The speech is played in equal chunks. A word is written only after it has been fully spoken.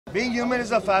Being Human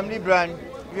is a family brand.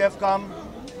 We have come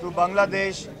to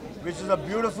Bangladesh, which is a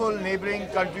beautiful neighboring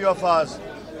country of ours.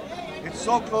 It's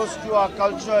so close to our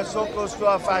culture, so close to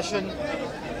our fashion,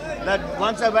 that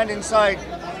once I went inside,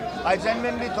 I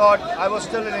genuinely thought I was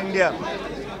still in India.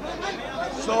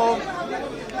 So,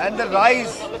 and the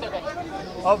rise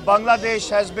of Bangladesh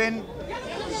has been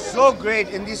so great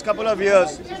in these couple of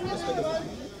years.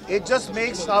 It just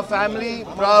makes our family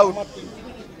proud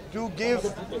to give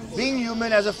Being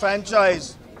Human as a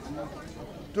franchise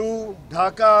to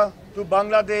Dhaka, to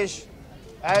Bangladesh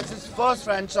as its first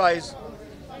franchise.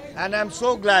 And I'm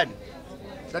so glad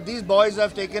that these boys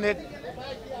have taken it.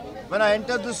 When I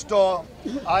entered the store,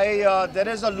 there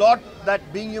is a lot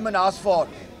that Being Human asked for,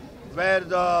 where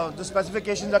the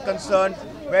specifications are concerned,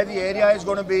 where the area is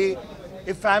going to be,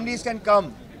 if families can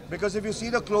come. Because if you see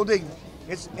the clothing,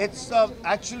 it's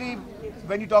actually,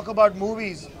 when you talk about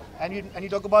movies, and you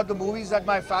talk about the movies that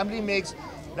my family makes,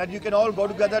 that you can all go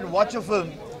together and watch a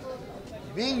film.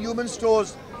 Being Human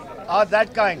stores are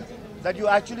that kind, that you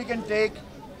actually can take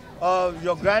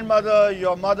your grandmother,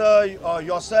 your mother,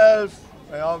 yourself,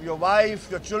 your wife,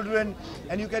 your children,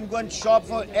 and you can go and shop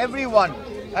for everyone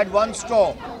at one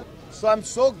store. So I'm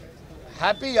so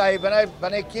happy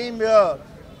when I came here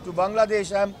to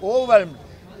Bangladesh. I'm overwhelmed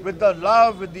with the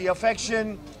love, with the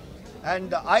affection,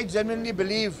 and I genuinely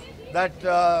believe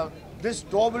that this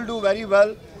store will do very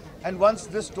well. And once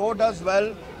this store does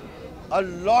well, a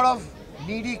lot of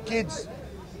needy kids,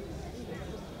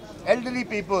 elderly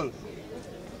people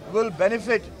will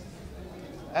benefit,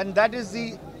 and that is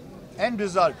the end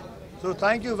result. So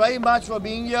thank you very much for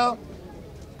being here.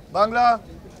 Bangla,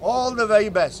 all the very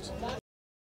best.